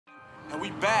And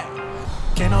we back.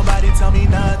 Can't nobody tell me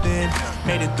nothing.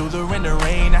 Made it through the wind and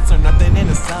rain. I turned nothing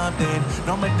into something.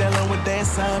 No more dealing with their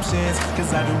assumptions.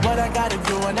 Cause I do what I gotta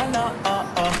do and I know,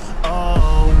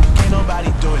 can't nobody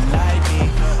do it like me.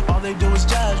 All they do is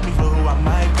judge me for who I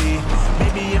might be.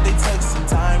 Maybe if they took some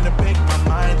time to pick my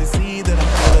mind to see that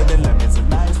I'm fuller than lemons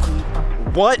and ice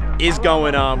cream. What is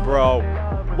going on, bro?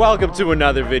 Welcome to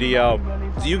another video.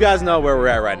 Do you guys know where we're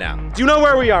at right now? Do you know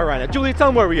where we are right now? Julie, tell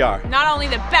them where we are. Not only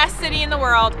the best city in the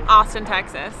world, Austin,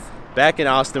 Texas. Back in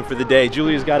Austin for the day.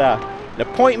 Julia's got an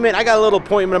appointment. I got a little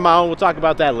appointment of my own. We'll talk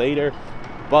about that later.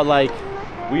 But like,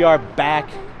 we are back.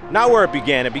 Not where it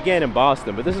began. It began in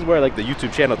Boston, but this is where like the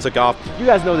YouTube channel took off. You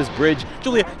guys know this bridge.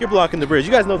 Julia, you're blocking the bridge.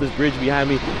 You guys know this bridge behind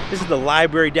me. This is the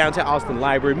library, downtown Austin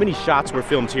Library. Many shots were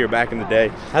filmed here back in the day.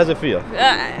 How does it feel?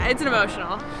 It's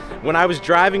emotional. When I was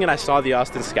driving and I saw the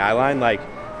Austin skyline, like,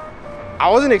 I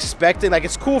wasn't expecting, like,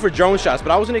 it's cool for drone shots,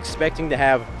 but I wasn't expecting to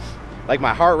have, like,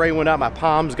 my heart rate went up, my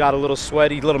palms got a little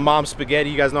sweaty, little mom spaghetti,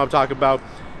 you guys know what I'm talking about.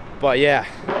 But yeah,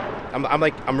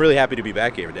 I'm really happy to be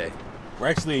back here today. We're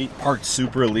actually parked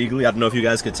super illegally. I don't know if you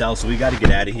guys could tell, so we got to get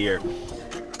out of here.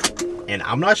 And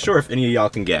I'm not sure if any of y'all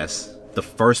can guess the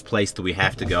first place that we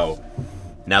have to go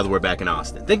now that we're back in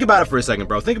Austin. Think about it for a second,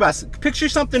 bro. Think about it. Picture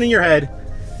something in your head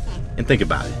and think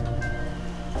about it.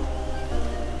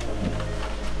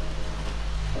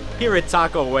 Here at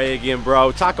Taco Way again,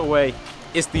 bro. Taco Way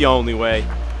is the only way.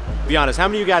 Be honest, how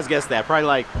many of you guys guessed that? Probably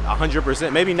like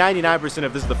 100%, maybe 99%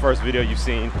 if this is the first video you've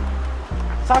seen.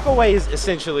 Taco Way is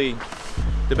essentially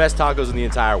the best tacos in the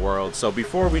entire world. So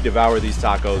before we devour these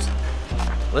tacos,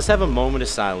 let's have a moment of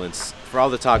silence for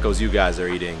all the tacos you guys are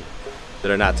eating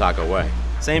that are not Taco Way.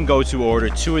 Same go-to order,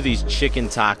 2 of these chicken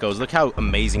tacos. Look how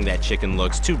amazing that chicken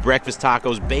looks. 2 breakfast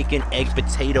tacos, bacon, egg,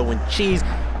 potato, and cheese.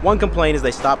 One complaint is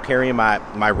they stopped carrying my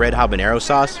red habanero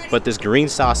sauce, but this green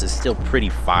sauce is still pretty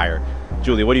fire.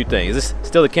 Julie, what do you think? Is this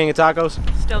still the king of tacos?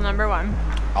 Still #1.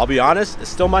 I'll be honest, it's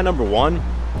still my #1,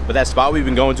 but that spot we've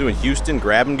been going to in Houston,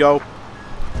 Grab and Go,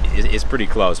 is pretty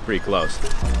close,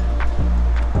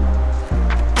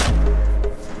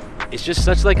 It's just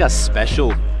such like a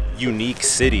special, unique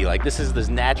city. Like, this is this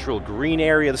natural green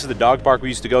area. This is the dog park we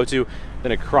used to go to.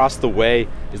 Then across the way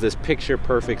is this picture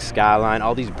perfect skyline,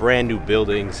 all these brand new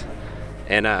buildings.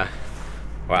 And well,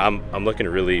 I'm looking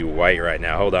really white right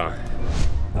now. Hold on.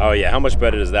 Oh yeah, how much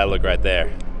better does that look right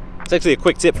there? It's actually a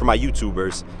quick tip for my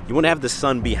YouTubers. You want to have the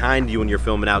sun behind you when you're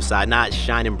filming outside, not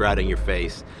shining bright in your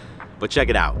face. But check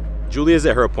it out. Julia's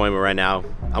at her appointment right now.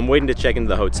 I'm waiting to check into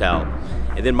the hotel.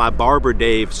 And then my barber,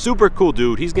 Dave, super cool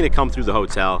dude, he's gonna come through the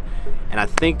hotel. And I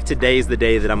think today's the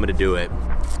day that I'm gonna do it.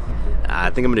 I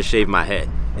think I'm gonna shave my head.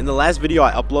 In the last video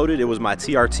I uploaded, it was my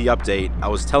TRT update. I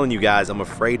was telling you guys I'm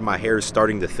afraid my hair is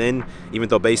starting to thin, even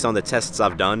though based on the tests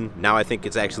I've done, now I think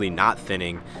it's actually not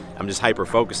thinning. I'm just hyper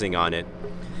focusing on it.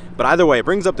 But either way, it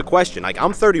brings up the question, like,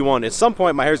 I'm 31, at some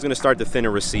point my hair's gonna start to thin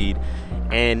and recede,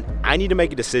 and I need to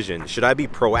make a decision. Should I be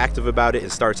proactive about it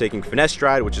and start taking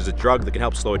finasteride, which is a drug that can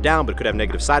help slow it down, but it could have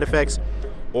negative side effects?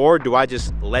 Or do I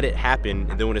just let it happen,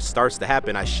 and then when it starts to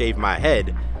happen, I shave my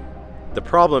head? The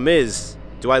problem is,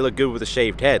 do I look good with a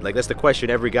shaved head? Like, that's the question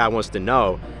every guy wants to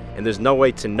know, and there's no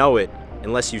way to know it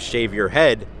unless you shave your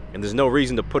head, and there's no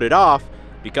reason to put it off,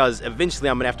 because eventually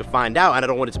I'm gonna have to find out, and I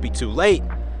don't want it to be too late.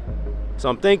 So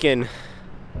I'm thinking,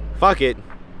 fuck it,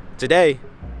 today,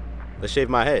 let's shave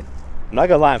my head. I'm not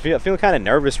gonna lie, I'm feeling kind of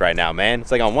nervous right now, man.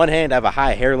 It's like, on one hand, I have a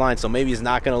high hairline, so maybe it's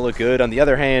not gonna look good. On the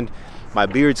other hand, my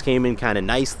beards came in kind of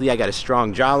nicely. I got a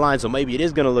strong jawline, so maybe it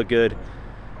is gonna look good.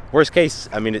 Worst case,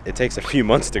 I mean, it takes a few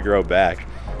months to grow back.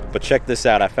 But check this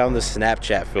out, I found this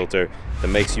Snapchat filter that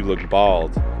makes you look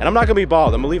bald. And I'm not gonna be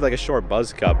bald, I'm gonna leave like a short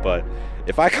buzz cut, but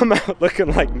if I come out looking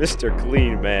like Mr.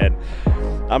 Clean, man,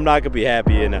 I'm not gonna be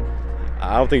happy, and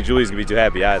I don't think Julie's gonna be too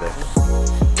happy either.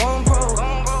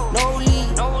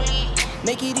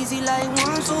 Make it easy like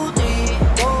 1, 2, 3.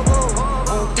 Go, go,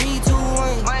 on 3, 2,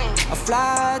 1. I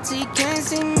fly till you can't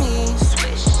see me.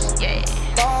 Swish, yeah.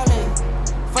 Ballin'.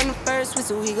 From the first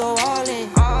whistle, we go all in.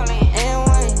 And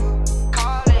one.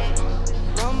 Call it.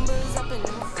 Numbers up in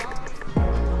the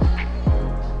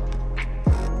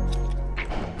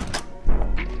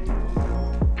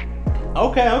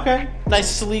Okay.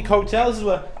 Nice sleek hotel. This is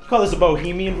what you call this, a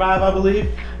bohemian vibe, I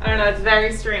believe. I don't know, it's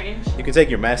very strange. You can take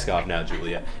your mask off now,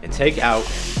 Julia, and check out.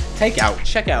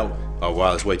 Oh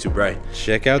wow, it's way too bright.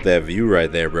 Check out that view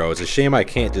right there, bro. It's a shame I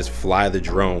can't just fly the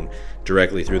drone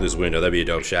directly through this window. That'd be a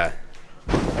dope shot.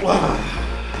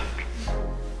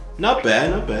 Not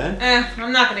bad.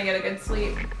 I'm not gonna get a good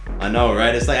sleep. I know,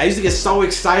 right? It's like, I used to get so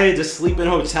excited to sleep in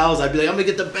hotels. I'd be like, I'm gonna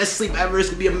get the best sleep ever. It's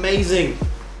gonna be amazing.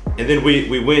 And then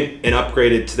we went and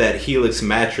upgraded to that Helix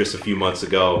mattress a few months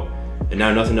ago, and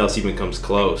now nothing else even comes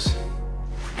close.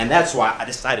 And that's why I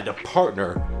decided to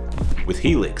partner with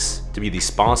Helix to be the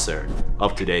sponsor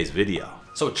of today's video.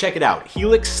 So check it out.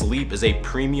 Helix Sleep is a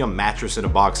premium mattress in a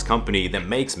box company that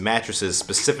makes mattresses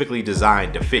specifically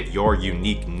designed to fit your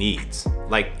unique needs.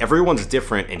 Like, everyone's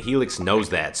different and Helix knows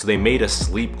that, so they made a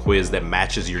sleep quiz that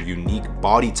matches your unique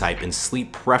body type and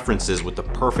sleep preferences with the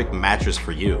perfect mattress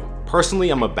for you. Personally,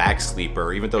 I'm a back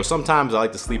sleeper, even though sometimes I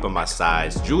like to sleep on my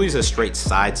sides. Julie's a straight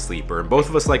side sleeper, and both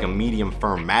of us like a medium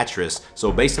firm mattress, so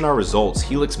based on our results,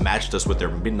 Helix matched us with their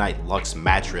Midnight Luxe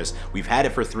mattress. We've had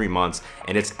it for 3 months,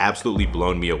 and it's absolutely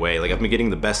blown me away. Like, I've been getting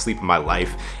the best sleep of my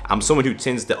life. I'm someone who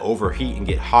tends to overheat and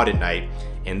get hot at night,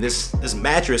 and this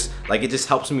mattress, like, it just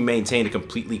helps me maintain a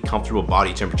completely comfortable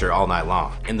body temperature all night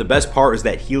long. And the best part is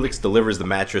that Helix delivers the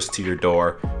mattress to your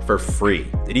door for free.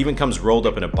 It even comes rolled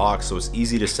up in a box, so it's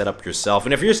easy to set up yourself.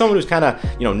 And if you're someone who's kind of,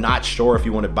 you know, not sure if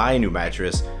you want to buy a new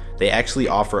mattress, they actually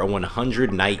offer a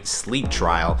 100-night sleep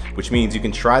trial, which means you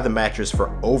can try the mattress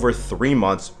for over 3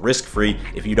 months risk-free.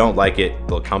 If you don't like it,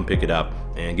 they'll come pick it up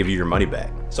and give you your money back.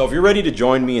 So if you're ready to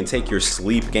join me and take your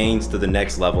sleep gains to the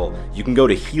next level, you can go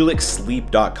to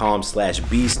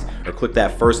helixsleep.com/beast or click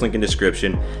that first link in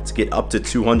description to get up to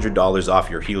 $200 off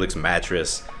your Helix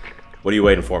mattress. What are you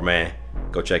waiting for, man?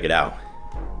 Go check it out.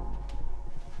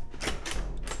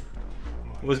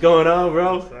 What's going on,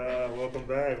 bro? Welcome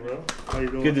back, bro. How you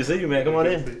doing? Good to see you, man. Come on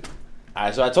in. All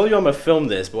right, so I told you I'm gonna film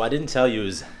this, but what I didn't tell you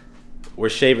is we're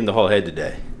shaving the whole head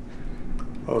today.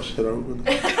 Oh shit!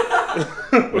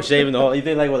 We're shaving the whole. You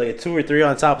think like what, like a 2 or 3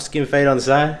 on top, skin fade on the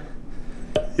side?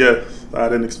 Yes, I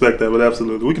didn't expect that, but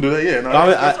absolutely, we can do that. Yeah, no,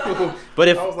 that's cool. But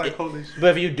if I was like, holy shit.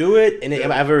 But if you do it and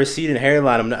I have a receding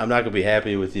hairline, I'm not gonna be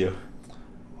happy with you.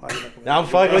 No, I'm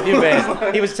fucking with you,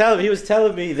 man. He was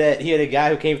telling me that he had a guy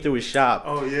who came through his shop.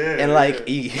 Oh yeah. And like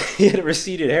he had a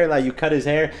receded hairline. You cut his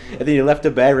hair, and then you left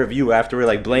a bad review after we're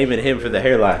like blaming him for the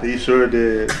hairline. He sure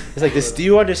did. It's like this. Do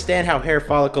you understand how hair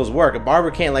follicles work? A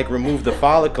barber can't like remove the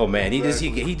follicle, man. He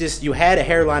just you had a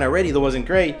hairline already that wasn't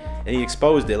great, and he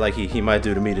exposed it like he might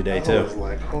do to me today too. I was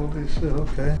like, holy shit.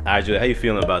 Okay. All right, Julie, how you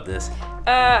feeling about this?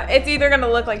 It's either gonna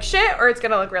look like shit or it's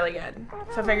gonna look really good.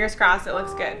 So fingers crossed, it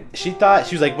looks good. She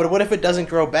was like, what if it doesn't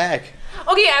grow back?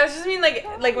 Okay, I was just mean like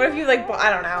what if you like, I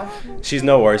don't know. She's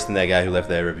no worse than that guy who left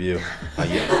that review on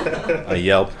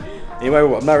Yelp. Anyway,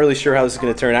 I'm not really sure how this is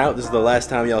gonna turn out. This is the last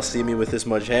time y'all see me with this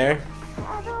much hair.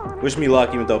 Wish me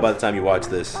luck, even though by the time you watch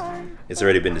this, it's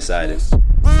already been decided.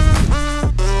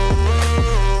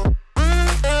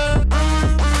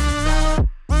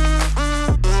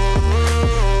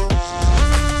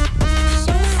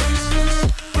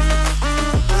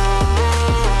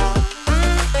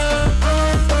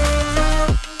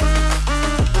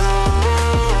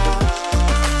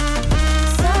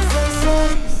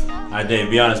 Dave,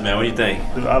 be honest, man. What do you think?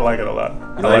 I like it a lot.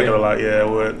 You like it a lot. Yeah,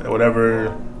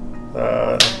 whatever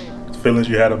feelings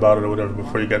you had about it or whatever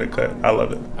before you got it cut, I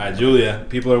love it. All right, Julia.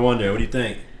 People are wondering, what do you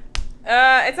think?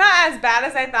 It's not as bad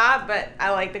as I thought, but I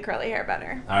like the curly hair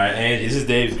better. All right, Angie, this is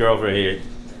Dave's girlfriend here.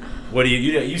 What do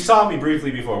you saw me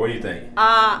briefly before? What do you think?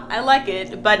 I like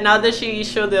it, but now that she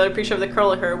showed the other picture of the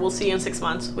curly hair, we'll see you in 6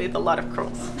 months with a lot of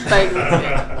curls. All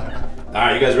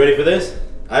right, you guys ready for this?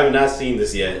 I have not seen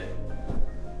this yet.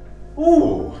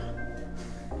 Ooh.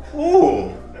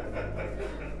 Ooh.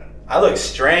 I look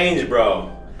strange,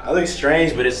 bro. I look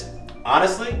strange, but it's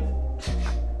honestly,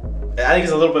 I think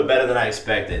it's a little bit better than I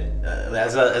expected.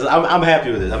 I'm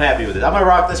happy with this. I'm happy with it. I'm gonna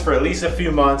rock this for at least a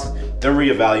few months, then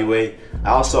reevaluate.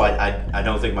 I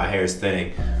don't think my hair is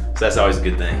thinning, so that's always a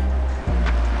good thing.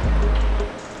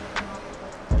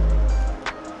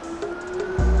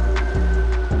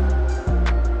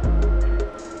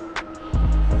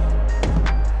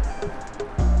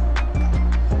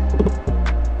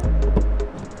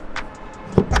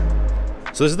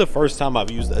 So this is the first time I've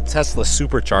used a Tesla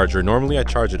supercharger. Normally I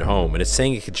charge at home, and it's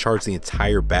saying it can charge the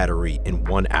entire battery in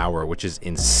 1 hour, which is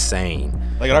insane.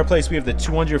 Like at our place, we have the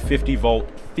 250 volt,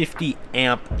 50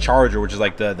 amp charger, which is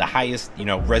like the highest, you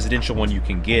know, residential one you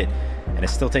can get. And it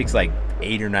still takes like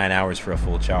 8 or 9 hours for a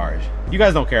full charge. You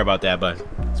guys don't care about that, but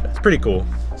it's pretty cool.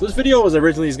 So this video was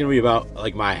originally gonna be about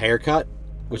like my haircut,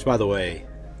 which by the way,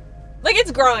 like it's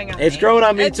growing on me. It's growing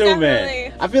on me too, definitely...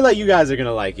 man. I feel like you guys are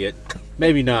gonna like it.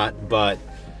 Maybe not, but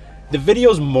the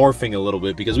video's morphing a little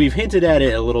bit because we've hinted at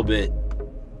it a little bit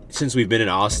since we've been in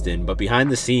Austin, but behind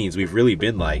the scenes, we've really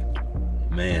been like,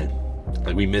 man,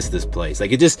 like we miss this place.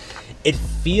 Like it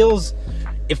feels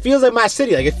like my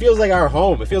city. Like it feels like our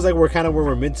home. It feels like we're kind of where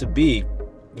we're meant to be.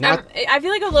 I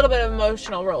feel like a little bit of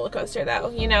emotional roller coaster though.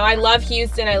 You know, I love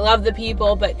Houston, I love the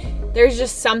people, but there's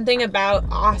just something about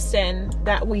Austin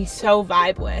that we so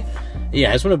vibe with. Yeah,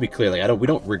 I just want to be clear. Like, we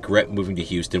don't regret moving to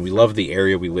Houston. We love the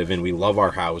area we live in. We love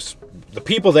our house. The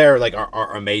people there, like,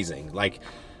 are amazing. Like,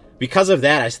 because of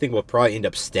that, I just think we'll probably end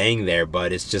up staying there.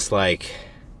 But it's just like,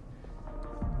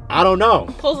 I don't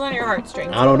know. Pulls on your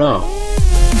heartstrings. I don't know.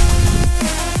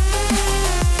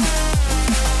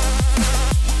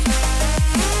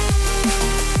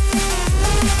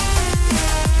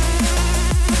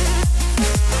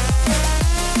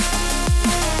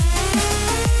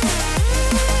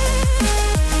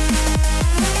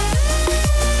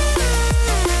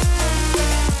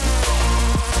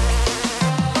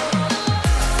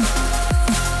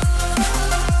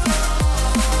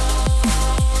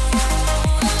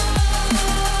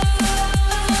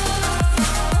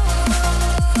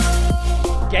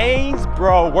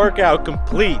 Bro, workout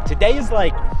complete. Today is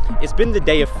like, it's been the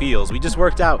day of feels. We just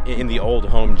worked out in the old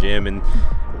home gym, and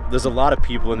there's a lot of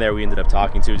people in there we ended up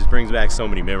talking to. It just brings back so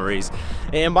many memories.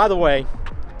 And by the way,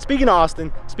 speaking of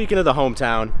Austin, speaking of the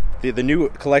hometown, the new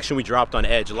collection we dropped on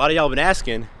Edge, a lot of y'all have been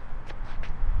asking.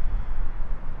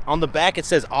 On the back it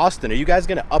says Austin. Are you guys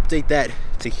gonna update that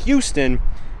to Houston?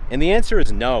 And the answer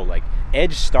is no. Like,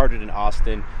 Edge started in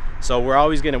Austin, so we're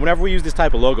always gonna, whenever we use this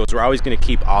type of logos, we're always gonna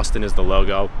keep Austin as the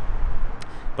logo.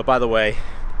 But by the way,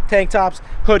 tank tops,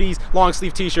 hoodies, long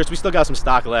sleeve t-shirts, we still got some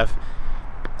stock left.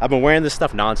 I've been wearing this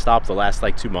stuff nonstop the last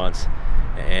like 2 months,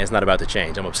 and it's not about to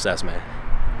change. I'm obsessed, man.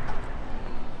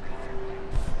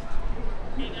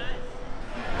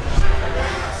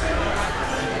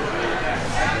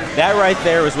 That right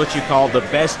there is what you call the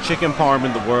best chicken parm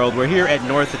in the world. We're here at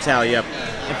North Italia.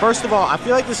 And first of all, I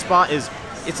feel like this spot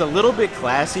it's a little bit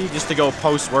classy just to go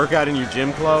post-workout in your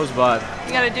gym clothes, but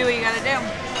you gotta do what you gotta do.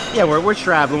 Yeah, we're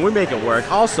traveling, we make it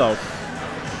work. Also,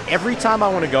 every time I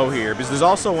want to go here, because there's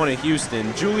also one in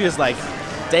Houston, Julia's like,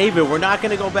 David, we're not going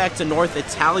to go back to North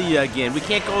Italia again. We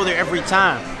can't go there every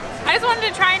time. I just wanted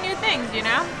to try new things, you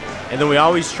know? And then we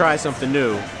always try something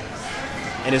new,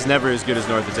 and it's never as good as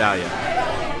North Italia.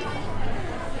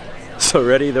 So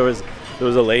ready? There was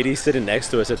a lady sitting next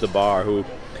to us at the bar who,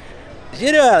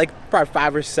 you know, like probably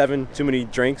 5 or 7 too many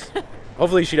drinks.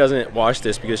 Hopefully she doesn't watch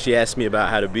this because she asked me about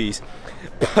how to beast.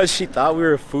 But she thought we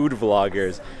were food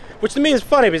vloggers, which to me is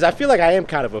funny because I feel like I am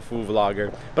kind of a food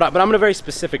vlogger, but I'm in a very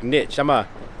specific niche. I'm a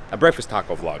breakfast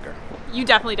taco vlogger. You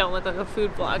definitely don't look like a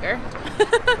food vlogger.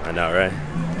 I know, right?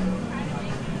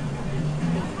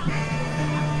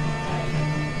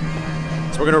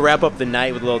 So we're gonna wrap up the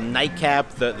night with a little nightcap.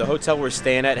 The hotel we're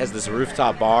staying at has this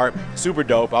rooftop bar, super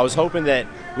dope. I was hoping that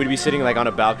we'd be sitting like on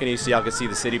a balcony so y'all could see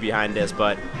the city behind us,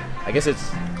 but I guess it's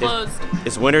closed.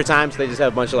 It's winter time, so they just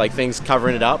have a bunch of like things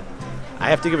covering it up. I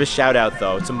have to give a shout out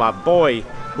though to my boy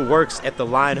who works at the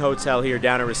Lion Hotel here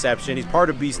down at reception. He's part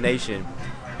of Beast Nation,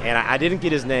 and I didn't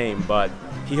get his name, but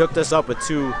he hooked us up with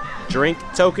 2 drink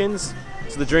tokens.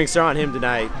 So the drinks are on him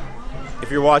tonight. If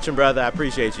you're watching, brother, I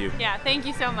appreciate you. Yeah, thank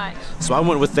you so much. So I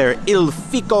went with their Il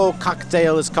Fico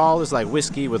cocktail, it's called. It's like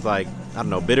whiskey with like, I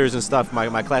don't know, bitters and stuff.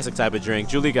 My classic type of drink.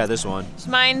 Julie got this one.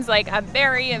 Mine's like a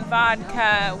berry and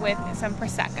vodka with some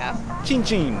Prosecco. Chin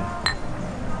chin.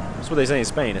 That's what they say in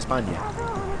Spain, España.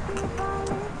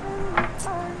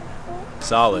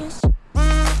 Solid.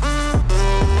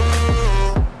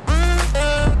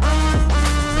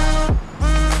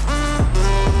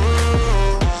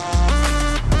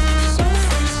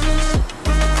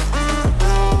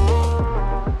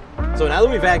 So now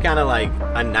that we've had kind of like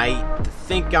a night to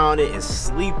think on it and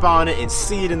sleep on it and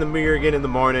see it in the mirror again in the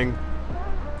morning,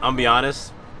 I'll be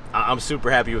honest, I'm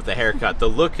super happy with the haircut. The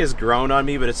look has grown on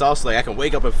me, but it's also like I can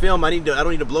wake up and film. I don't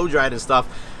need to blow dry it and stuff.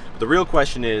 But the real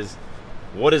question is,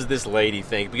 what does this lady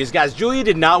think? Because guys, Julia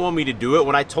did not want me to do it.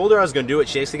 When I told her I was gonna do it,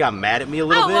 she actually got mad at me a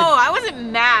little bit. Oh, I wasn't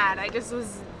mad. I just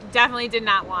definitely did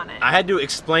not want it. I had to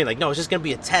explain, like, no, it's just gonna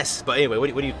be a test. But anyway,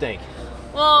 what do you think?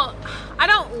 Well, I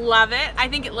don't love it. I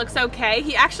think it looks okay.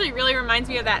 He actually really reminds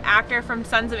me of that actor from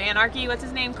Sons of Anarchy. What's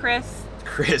his name?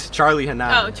 Charlie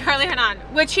Hunnam. Oh, Charlie Hunnam,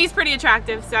 which he's pretty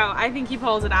attractive, so I think he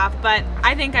pulls it off, but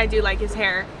I think I do like his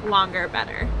hair longer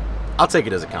better. I'll take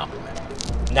it as a compliment.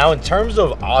 Now, in terms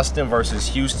of Austin versus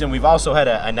Houston, we've also had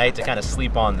a night to kind of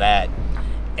sleep on that.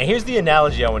 And here's the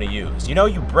analogy I want to use. You know,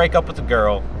 you break up with a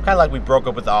girl, kind of like we broke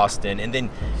up with Austin, and then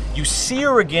you see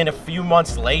her again a few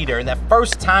months later, and that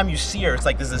first time you see her, it's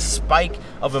like there's this spike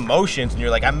of emotions, and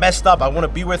you're like, I messed up, I want to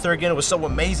be with her again, it was so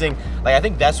amazing. Like, I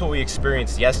think that's what we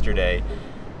experienced yesterday.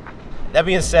 That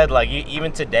being said, like,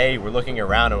 even today, we're looking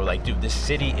around and we're like, dude, this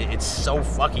city, it's so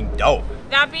fucking dope.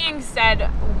 That being said,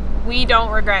 we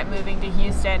don't regret moving to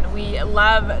Houston. We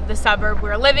love the suburb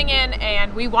we're living in,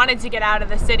 and we wanted to get out of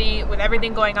the city with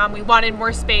everything going on. We wanted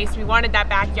more space. We wanted that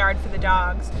backyard for the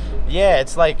dogs. Yeah,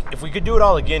 it's like if we could do it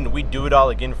all again, we'd do it all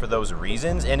again for those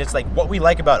reasons. And it's like what we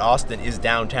like about Austin is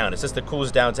downtown. It's just the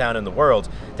coolest downtown in the world.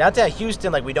 Downtown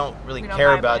Houston, like we don't really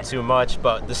care about too much,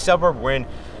 but the suburb we're in,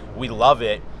 we love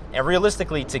it. And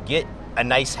realistically, to get a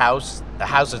nice house, a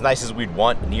house as nice as we'd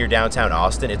want near downtown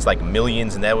Austin, it's like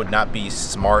millions, and that would not be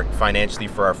smart financially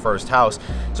for our first house.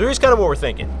 So here's kind of what we're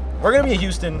thinking. We're gonna be in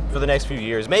Houston for the next few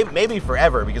years, maybe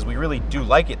forever, because we really do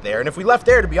like it there. And if we left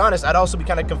there, to be honest, I'd also be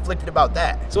kind of conflicted about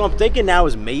that. So what I'm thinking now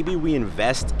is maybe we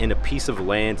invest in a piece of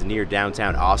land near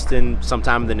downtown Austin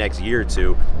sometime in the next year or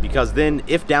two, because then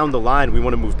if down the line we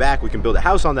want to move back, we can build a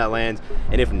house on that land.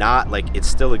 And if not, like, it's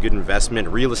still a good investment.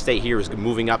 Real estate here is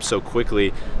moving up so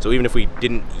quickly, so even if we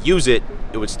didn't use it,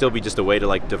 it would still be just a way to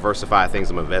like diversify things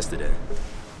I'm invested in.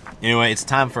 Anyway, it's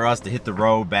time for us to hit the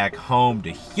road back home to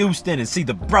Houston and see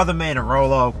the brother man and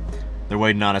Rolo. They're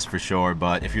waiting on us for sure,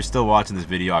 but if you're still watching this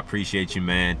video, I appreciate you,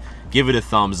 man. Give it a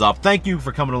thumbs up. Thank you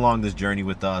for coming along this journey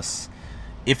with us.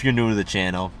 If you're new to the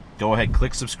channel, go ahead,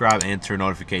 click subscribe and turn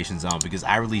notifications on, because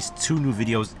I release 2 new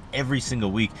videos every single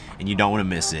week and you don't want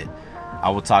to miss it. I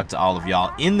will talk to all of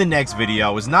y'all in the next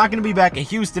video. It's not going to be back in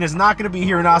Houston. It's not going to be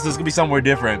here in Austin. It's going to be somewhere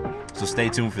different. So stay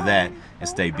tuned for that and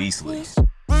stay beastly.